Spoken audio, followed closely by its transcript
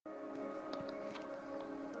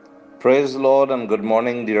Praise the Lord and good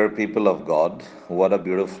morning, dear people of God. What a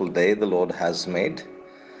beautiful day the Lord has made,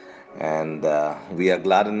 and we are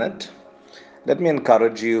glad in it. Let me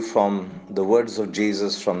encourage you from the words of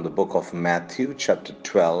Jesus from the book of Matthew, chapter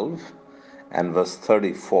 12, and verse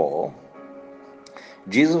 34.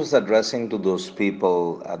 Jesus was addressing to those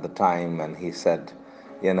people at the time, and he said,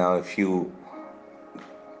 if you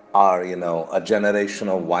are, a generation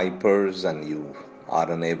of vipers and you are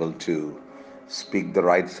unable to speak the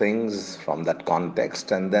right things from that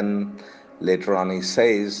context. And then later on, he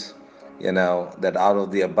says, that out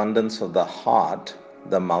of the abundance of the heart,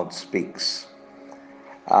 the mouth speaks.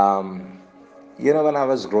 When I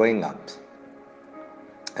was growing up,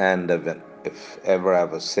 and if ever I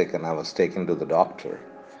was sick and I was taken to the doctor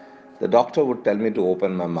would tell me to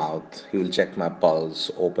open my mouth. He will check my pulse,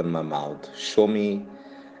 open my mouth, show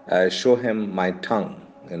him my tongue,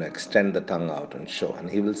 extend the tongue out and show. And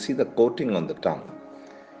he will see the coating on the tongue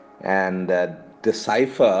and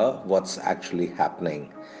decipher what's actually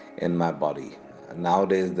happening in my body.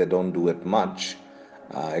 Nowadays, they don't do it much,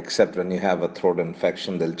 except when you have a throat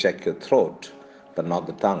infection, they'll check your throat, but not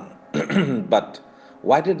the tongue. But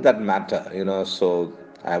why did that matter? So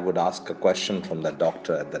I would ask a question from the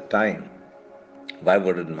doctor at that time. Why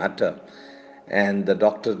would it matter? And the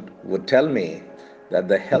doctor would tell me that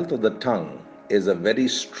the health of the tongue is a very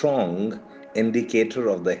strong indicator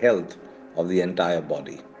of the health of the entire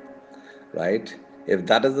body, right? If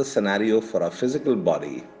that is the scenario for our physical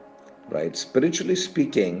body, right, spiritually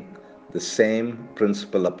speaking, the same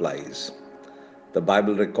principle applies. The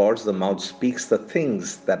Bible records the mouth speaks the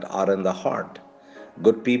things that are in the heart.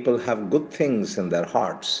 Good people have good things in their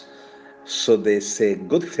hearts, so they say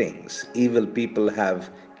good things. Evil people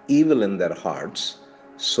have evil in their hearts,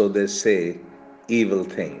 so they say evil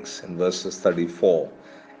things. In verses 34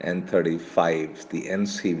 and 35, the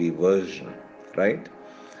NCV version, right?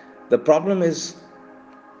 The problem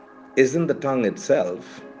isn't the tongue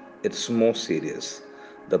itself, it's more serious.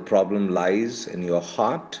 The problem lies in your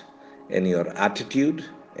heart, in your attitude,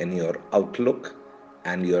 in your outlook,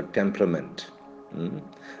 and your temperament. Mm.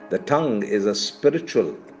 The tongue is a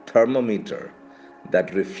spiritual thermometer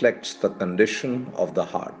that reflects the condition of the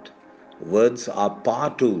heart. Words are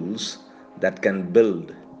power tools that can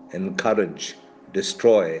build, encourage,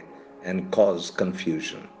 destroy, and cause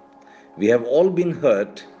confusion. We have all been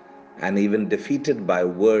hurt and even defeated by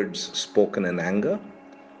words spoken in anger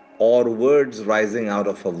or words rising out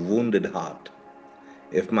of a wounded heart.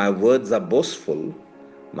 If my words are boastful,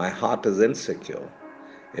 my heart is insecure.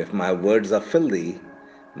 If my words are filthy,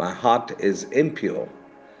 my heart is impure.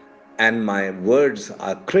 And my words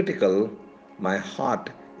are critical, my heart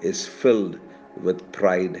is filled with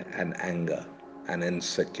pride and anger and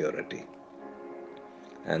insecurity.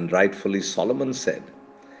 And rightfully Solomon said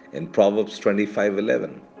in Proverbs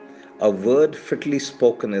 25:11, a word fitly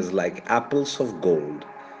spoken is like apples of gold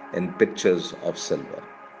in pitchers of silver.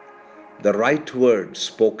 The right word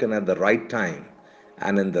spoken at the right time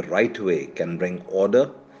and in the right way can bring order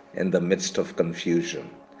in the midst of confusion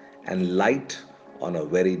and light on a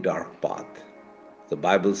very dark path. The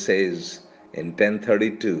Bible says in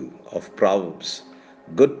 10:32 of Proverbs,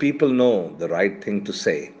 good people know the right thing to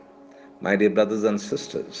say. My dear brothers and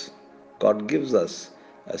sisters, God gives us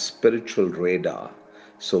a spiritual radar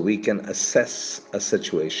so we can assess a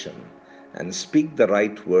situation and speak the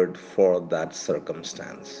right word for that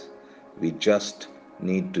circumstance. We just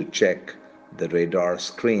need to check the radar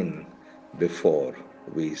screen before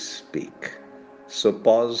we speak. So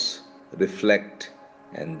pause, reflect,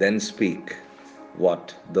 and then speak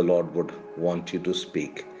what the Lord would want you to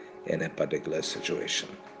speak in a particular situation.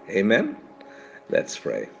 Amen? Let's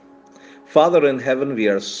pray. Father in heaven, we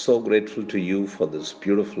are so grateful to you for this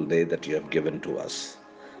beautiful day that you have given to us,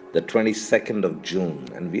 the 22nd of June,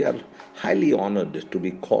 and we are highly honored to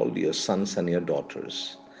be called your sons and your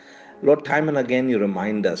daughters. Lord, time and again you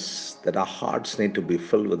remind us that our hearts need to be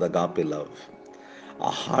filled with agape love.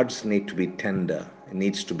 Our hearts need to be tender, it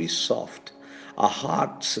needs to be soft. Our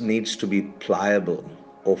hearts needs to be pliable,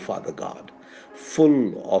 O Father God,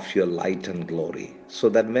 full of your light and glory, so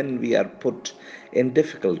that when we are put in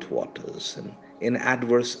difficult waters and in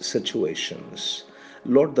adverse situations,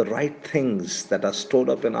 Lord, the right things that are stored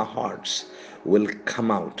up in our hearts will come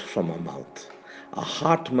out from our mouth. Our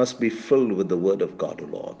heart must be filled with the Word of God, O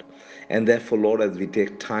Lord. And therefore, Lord, as we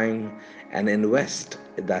take time and invest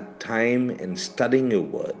that time in studying your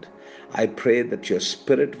Word, I pray that your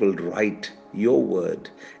Spirit will write your Word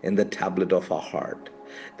in the tablet of our heart.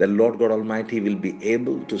 That Lord God Almighty will be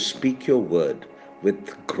able to speak your Word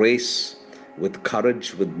with grace, with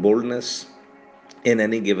courage, with boldness, in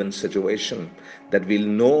any given situation, that we'll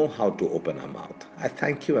know how to open our mouth. I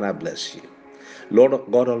thank you and I bless you. Lord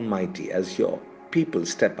God Almighty, as your people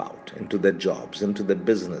step out into their jobs, into their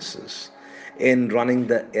businesses, in running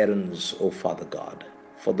the errands, oh Father God,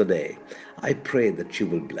 for the day, I pray that you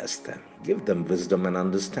will bless them. Give them wisdom and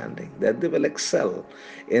understanding, that they will excel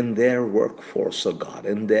in their workforce, oh God,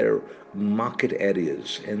 in their market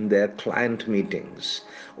areas, in their client meetings.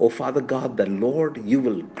 Oh Father God, the Lord, you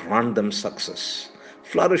will grant them success.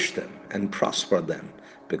 Flourish them and prosper them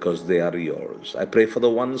because they are yours. I pray for the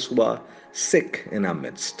ones who are sick in our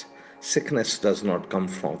midst. Sickness does not come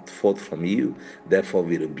forth from you. Therefore,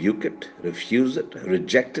 we rebuke it, refuse it,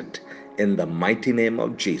 reject it in the mighty name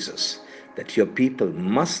of Jesus. That your people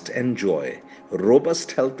must enjoy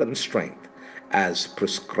robust health and strength as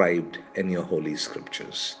prescribed in your holy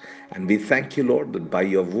scriptures. And we thank you, Lord, that by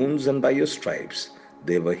your wounds and by your stripes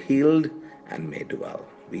they were healed and made well.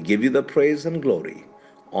 We give you the praise and glory,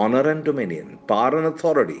 honor and dominion, power and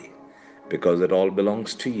authority, because it all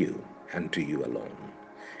belongs to you and to you alone.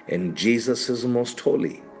 In Jesus' most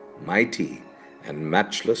holy, mighty, and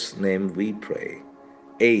matchless name we pray.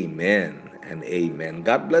 Amen and amen.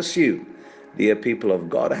 God bless you, dear people of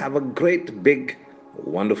God. Have a great, big,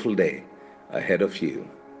 wonderful day ahead of you,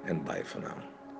 and bye for now.